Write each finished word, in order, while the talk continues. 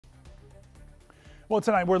Well,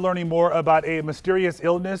 tonight we're learning more about a mysterious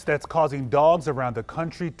illness that's causing dogs around the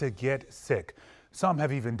country to get sick. Some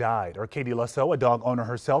have even died. Or Katie Lasso, a dog owner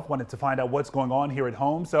herself, wanted to find out what's going on here at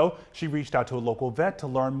home, so she reached out to a local vet to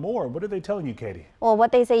learn more. What are they telling you, Katie? Well,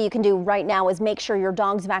 what they say you can do right now is make sure your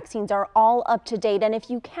dog's vaccines are all up to date, and if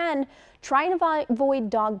you can, try and avoid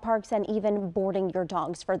dog parks and even boarding your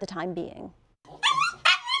dogs for the time being.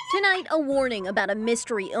 Tonight, a warning about a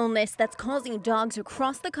mystery illness that's causing dogs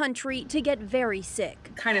across the country to get very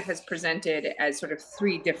sick. Kind of has presented as sort of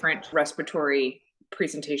three different respiratory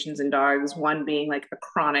presentations in dogs, one being like a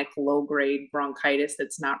chronic low-grade bronchitis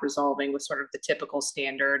that's not resolving with sort of the typical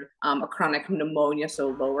standard, a chronic pneumonia, so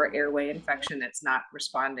lower airway infection that's not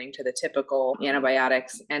responding to the typical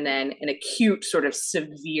antibiotics, and then an acute sort of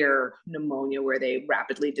severe pneumonia where they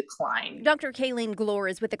rapidly decline. Dr. Kayleen Glore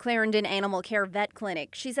is with the Clarendon Animal Care Vet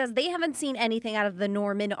Clinic. She says they haven't seen anything out of the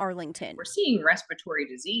norm in Arlington. We're seeing respiratory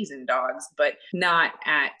disease in dogs, but not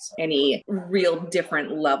at any real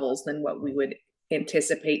different levels than what we would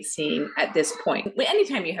anticipate seeing at this point.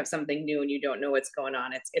 Anytime you have something new and you don't know what's going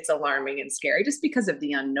on, it's alarming and scary just because of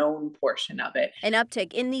the unknown portion of it. An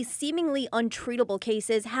uptick in these seemingly untreatable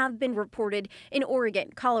cases have been reported in Oregon,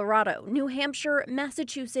 Colorado, New Hampshire,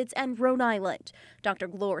 Massachusetts, and Rhode Island. Dr.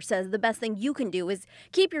 Glore says the best thing you can do is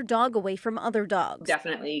keep your dog away from other dogs.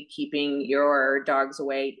 Definitely keeping your dogs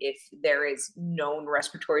away if there is known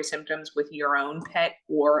respiratory symptoms with your own pet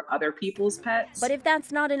or other people's pets. But if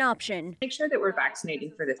that's not an option, make sure that we're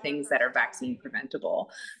vaccinating for the things that are vaccine preventable.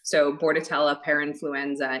 So Bordetella,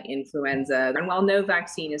 parainfluenza, influenza. And while no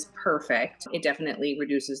vaccine is perfect, it definitely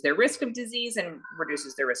reduces their risk of disease and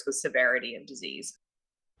reduces their risk of severity of disease.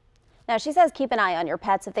 Now, she says keep an eye on your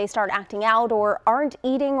pets. If they start acting out or aren't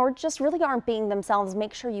eating or just really aren't being themselves,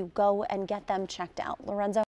 make sure you go and get them checked out. Lorenzo?